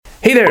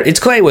Hey there, it's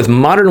Clay with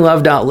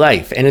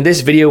modernlove.life, and in this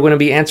video we're going to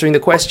be answering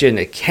the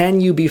question, can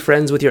you be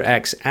friends with your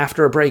ex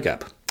after a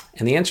breakup?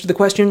 And the answer to the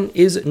question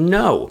is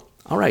no.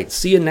 All right,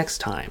 see you next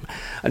time.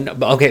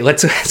 Okay,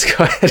 let's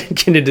go ahead and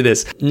get into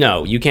this.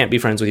 No, you can't be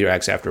friends with your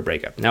ex after a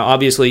breakup. Now,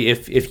 obviously,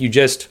 if you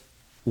just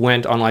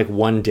went on like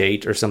one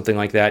date or something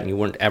like that and you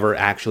weren't ever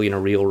actually in a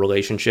real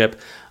relationship,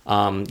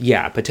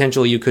 yeah,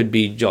 potentially you could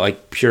be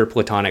like pure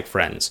platonic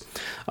friends.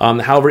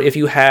 However, if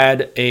you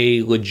had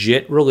a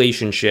legit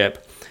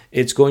relationship,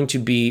 it's going to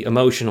be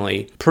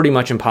emotionally pretty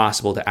much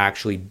impossible to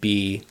actually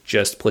be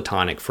just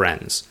platonic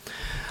friends.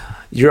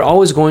 You're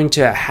always going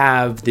to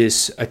have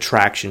this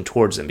attraction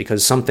towards them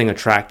because something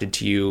attracted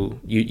to you,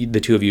 the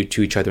two of you,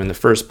 to each other in the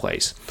first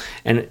place.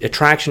 And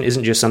attraction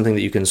isn't just something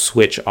that you can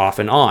switch off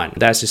and on.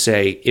 That's to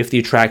say, if the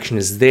attraction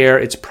is there,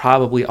 it's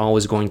probably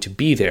always going to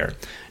be there.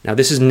 Now,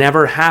 this has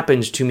never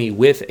happened to me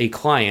with a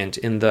client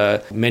in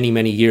the many,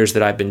 many years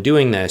that I've been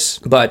doing this,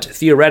 but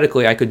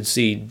theoretically, I could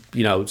see,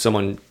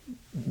 someone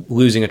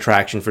losing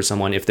attraction for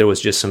someone if there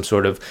was just some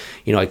sort of,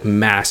 like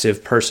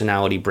massive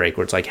personality break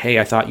where it's like, hey,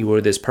 I thought you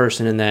were this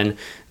person and then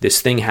this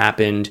thing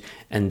happened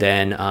and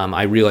then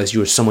I realized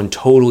you were someone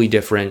totally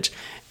different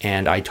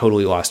and I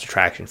totally lost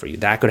attraction for you.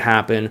 That could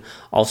happen.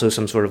 Also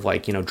some sort of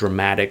like,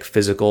 dramatic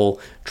physical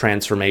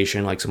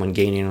transformation, like someone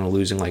gaining or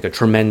losing like a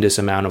tremendous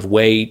amount of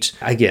weight.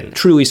 Again,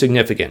 truly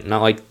significant,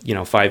 not like,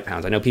 5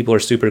 pounds. I know people are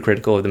super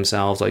critical of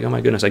themselves, like, oh my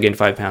goodness, I gained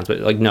 5 pounds,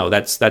 but like, no,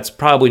 that's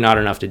probably not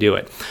enough to do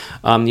it.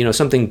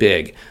 Something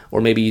big,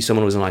 or maybe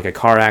someone was in like a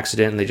car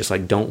accident and they just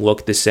like don't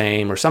look the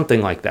same or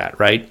something like that,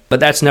 right? But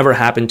that's never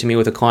happened to me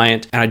with a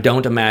client, and I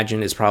don't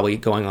imagine it's probably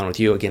going on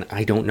with you. Again,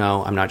 I don't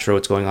know. I'm not sure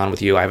what's going on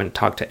with you. I haven't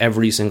talked to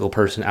every single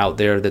person out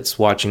there that's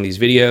watching these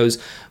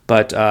videos,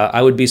 but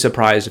I would be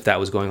surprised if that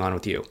was going on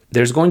with you.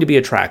 There's going to be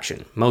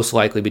attraction, most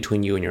likely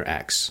between you and your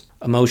ex.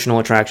 Emotional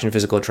attraction,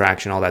 physical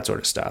attraction, all that sort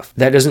of stuff.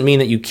 That doesn't mean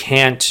that you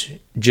can't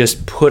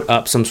just put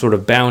up some sort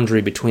of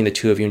boundary between the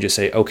two of you and just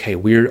say, okay,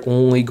 we're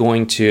only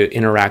going to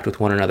interact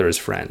with one another as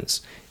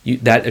friends.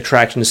 That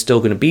attraction is still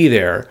going to be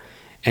there.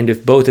 And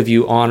if both of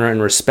you honor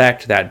and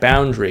respect that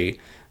boundary,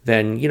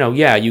 then,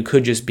 you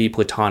could just be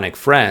platonic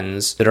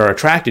friends that are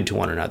attracted to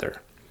one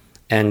another.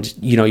 And,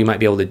 you might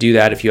be able to do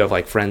that if you have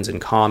like friends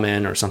in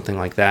common or something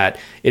like that.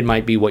 It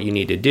might be what you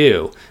need to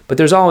do. But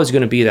there's always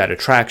going to be that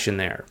attraction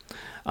there.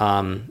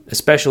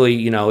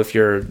 Especially, if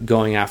you're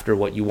going after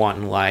what you want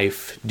in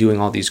life,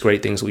 doing all these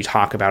great things we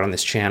talk about on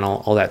this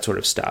channel, all that sort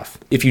of stuff.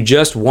 If you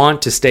just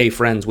want to stay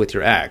friends with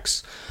your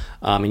ex,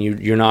 and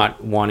you're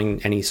not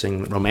wanting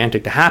anything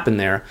romantic to happen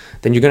there,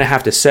 then you're going to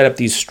have to set up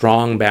these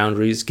strong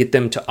boundaries, get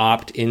them to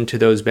opt into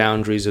those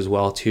boundaries as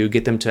well too,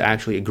 get them to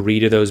actually agree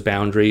to those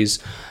boundaries,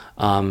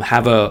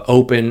 have a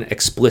open,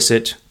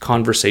 explicit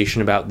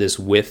conversation about this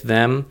with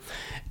them,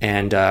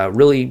 and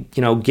really,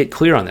 get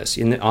clear on this.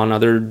 On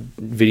other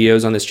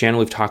videos on this channel,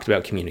 we've talked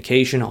about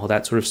communication, all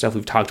that sort of stuff.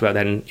 We've talked about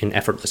that in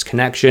Effortless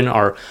Connection,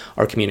 our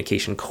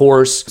communication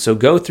course. So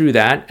go through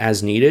that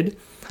as needed.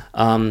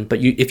 But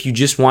if you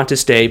just want to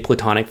stay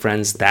platonic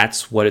friends,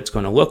 that's what it's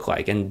going to look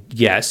like. And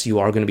yes, you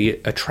are going to be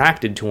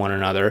attracted to one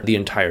another the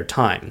entire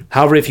time.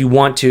 However, if you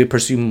want to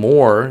pursue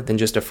more than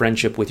just a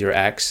friendship with your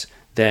ex,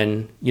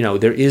 then,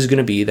 there is going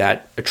to be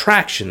that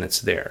attraction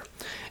that's there.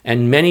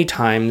 And many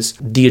times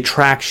the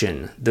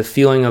attraction, the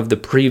feeling of the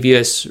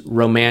previous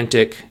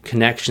romantic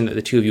connection that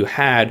the two of you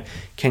had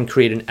can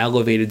create an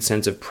elevated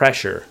sense of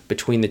pressure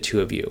between the two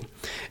of you.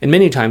 And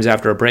many times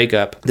after a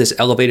breakup, this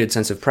elevated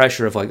sense of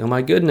pressure of like, oh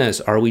my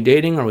goodness, are we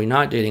dating? Are we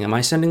not dating? Am I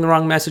sending the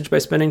wrong message by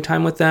spending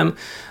time with them?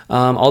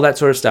 All that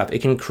sort of stuff.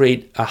 It can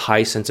create a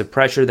high sense of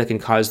pressure that can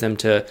cause them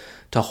to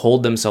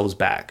hold themselves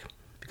back.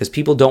 Because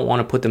people don't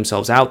want to put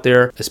themselves out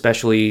there,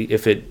 especially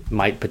if it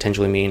might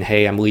potentially mean,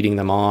 hey, I'm leading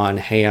them on,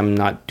 hey, I'm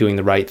not doing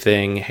the right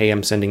thing, hey,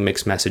 I'm sending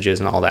mixed messages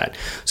and all that.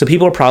 So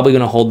people are probably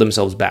going to hold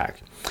themselves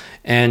back.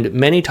 And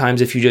many times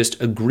if you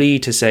just agree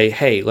to say,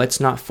 hey, let's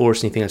not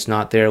force anything that's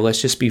not there,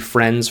 let's just be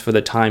friends for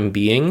the time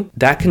being,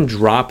 that can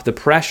drop the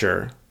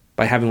pressure.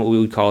 By having what we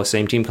would call a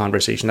same team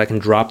conversation, that can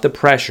drop the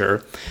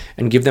pressure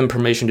and give them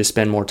permission to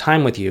spend more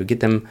time with you, give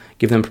them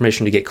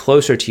permission to get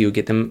closer to you,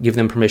 give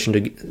them permission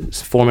to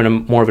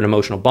form more of an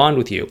emotional bond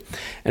with you.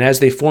 And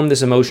as they form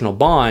this emotional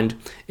bond,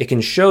 it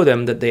can show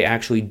them that they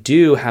actually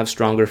do have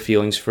stronger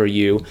feelings for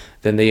you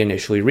than they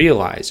initially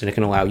realized. And it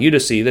can allow you to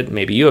see that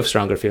maybe you have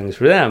stronger feelings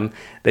for them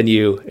than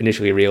you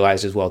initially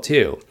realized as well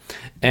too.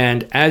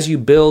 And as you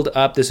build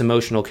up this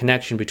emotional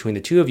connection between the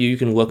two of you, you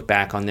can look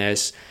back on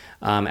this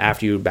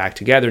after you're back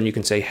together and you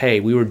can say, hey,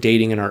 we were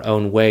dating in our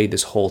own way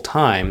this whole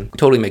time.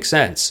 Totally makes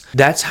sense.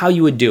 That's how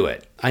you would do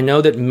it. I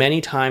know that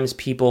many times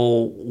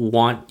people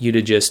want you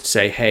to just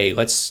say, hey,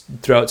 let's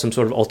throw out some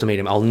sort of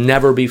ultimatum. I'll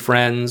never be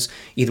friends.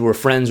 Either we're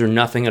friends or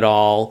nothing at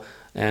all.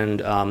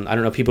 And I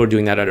don't know if people are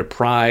doing that out of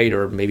pride,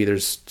 or maybe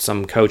there's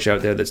some coach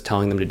out there that's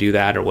telling them to do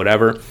that or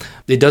whatever.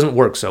 It doesn't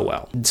work so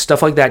well.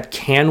 Stuff like that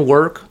can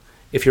work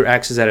if your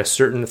ex is at a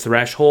certain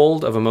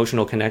threshold of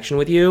emotional connection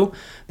with you,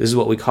 this is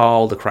what we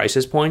call the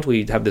crisis point.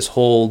 We have this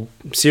whole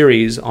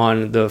series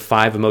on the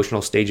 5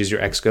 emotional stages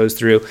your ex goes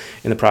through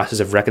in the process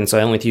of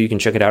reconciling with you. You can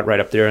check it out right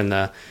up there in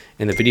the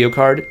video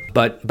card.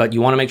 But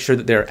you want to make sure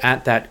that they're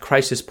at that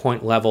crisis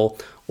point level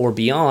or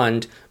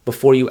beyond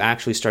before you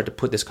actually start to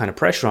put this kind of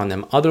pressure on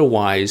them.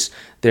 Otherwise,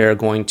 they're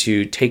going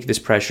to take this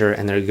pressure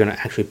and they're going to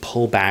actually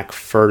pull back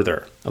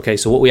further. Okay,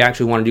 so what we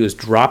actually want to do is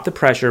drop the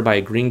pressure by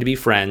agreeing to be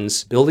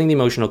friends, building the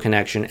emotional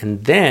connection,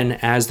 and then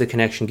as the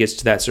connection gets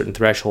to that certain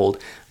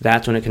threshold,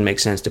 that's when it can make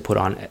sense to put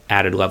on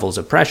added levels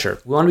of pressure.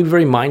 We want to be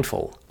very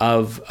mindful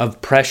of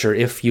pressure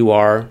if you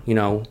are,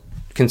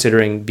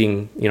 considering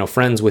being,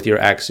 friends with your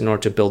ex in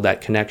order to build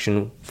that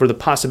connection for the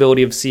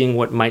possibility of seeing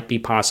what might be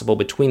possible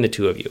between the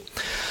two of you.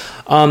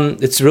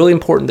 It's really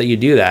important that you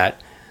do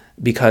that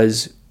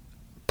because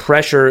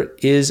pressure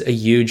is a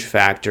huge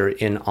factor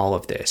in all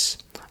of this.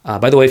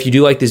 By the way, if you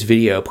do like this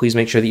video, please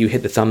make sure that you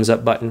hit the thumbs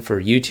up button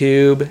for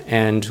YouTube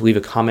and leave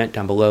a comment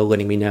down below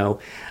letting me know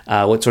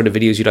what sort of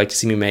videos you'd like to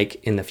see me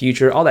make in the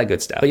future, all that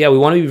good stuff. But yeah, we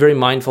want to be very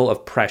mindful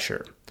of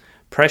pressure.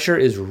 Pressure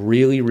is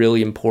really,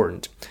 really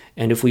important.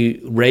 And if we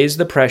raise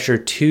the pressure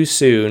too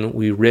soon,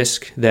 we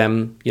risk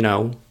them,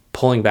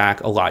 pulling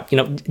back a lot.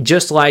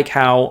 Just like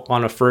how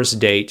on a first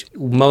date,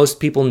 most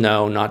people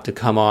know not to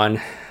come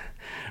on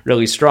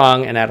really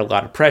strong and add a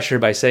lot of pressure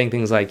by saying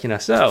things like,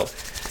 so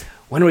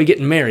when are we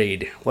getting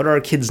married? What are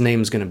our kids'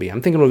 names going to be?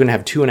 I'm thinking we're going to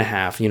have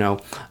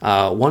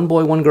 2.5, one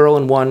boy, one girl,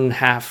 and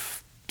 1/2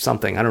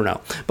 something. I don't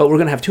know. But we're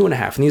going to have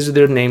 2.5. And these are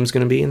their names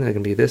going to be, and they're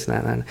going to be this and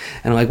that. And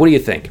I'm like, what do you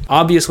think?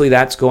 Obviously,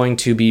 that's going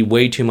to be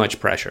way too much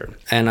pressure.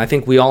 And I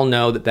think we all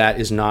know that that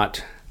is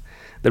not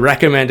the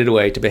recommended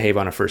way to behave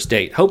on a first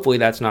date. Hopefully,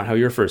 that's not how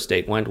your first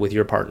date went with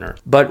your partner.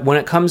 But when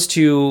it comes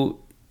to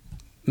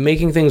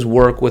making things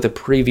work with a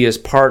previous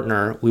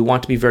partner, we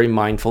want to be very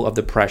mindful of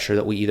the pressure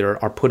that we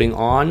either are putting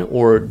on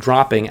or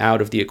dropping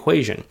out of the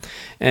equation.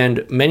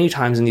 And many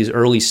times in these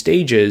early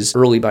stages,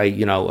 early by,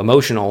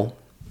 emotional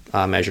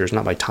measures,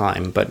 not by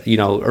time, but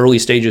early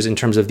stages in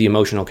terms of the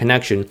emotional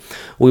connection,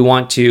 we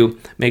want to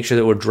make sure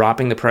that we're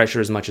dropping the pressure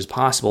as much as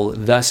possible,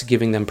 thus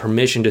giving them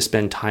permission to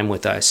spend time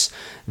with us,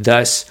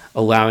 thus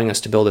allowing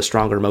us to build a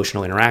stronger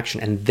emotional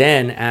interaction. And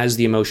then as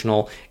the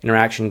emotional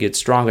interaction gets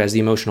stronger, as the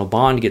emotional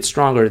bond gets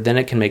stronger, then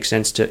it can make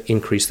sense to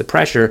increase the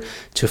pressure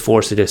to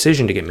force a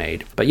decision to get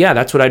made. But yeah,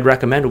 that's what I'd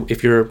recommend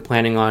if you're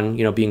planning on,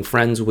 being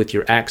friends with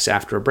your ex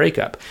after a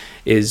breakup,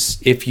 is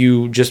if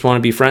you just want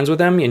to be friends with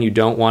them and you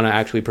don't want to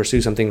actually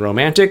pursue something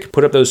romantic,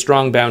 put up those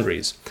strong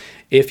boundaries.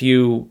 If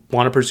you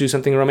want to pursue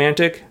something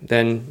romantic,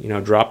 then,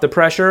 drop the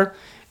pressure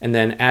and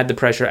then add the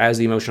pressure as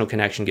the emotional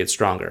connection gets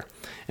stronger.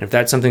 And if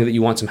that's something that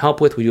you want some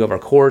help with, we do have our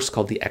course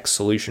called the X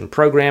Solution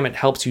Program. It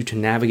helps you to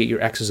navigate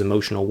your ex's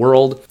emotional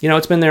world.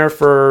 It's been there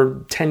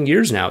for 10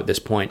 years now at this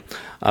point,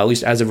 at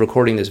least as of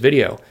recording this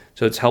video.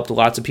 So it's helped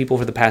lots of people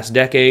for the past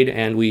decade,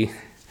 and we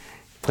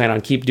plan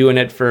on keep doing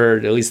it for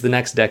at least the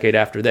next decade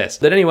after this.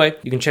 But anyway,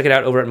 you can check it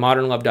out over at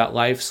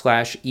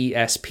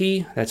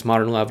modernlove.life/ESP. That's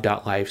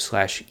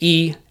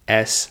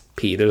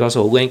modernlove.life/ESP. There's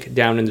also a link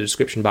down in the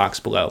description box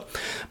below.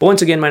 But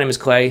once again, my name is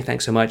Clay.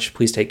 Thanks so much.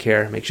 Please take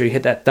care. Make sure you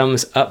hit that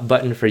thumbs up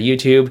button for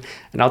YouTube,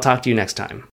 and I'll talk to you next time.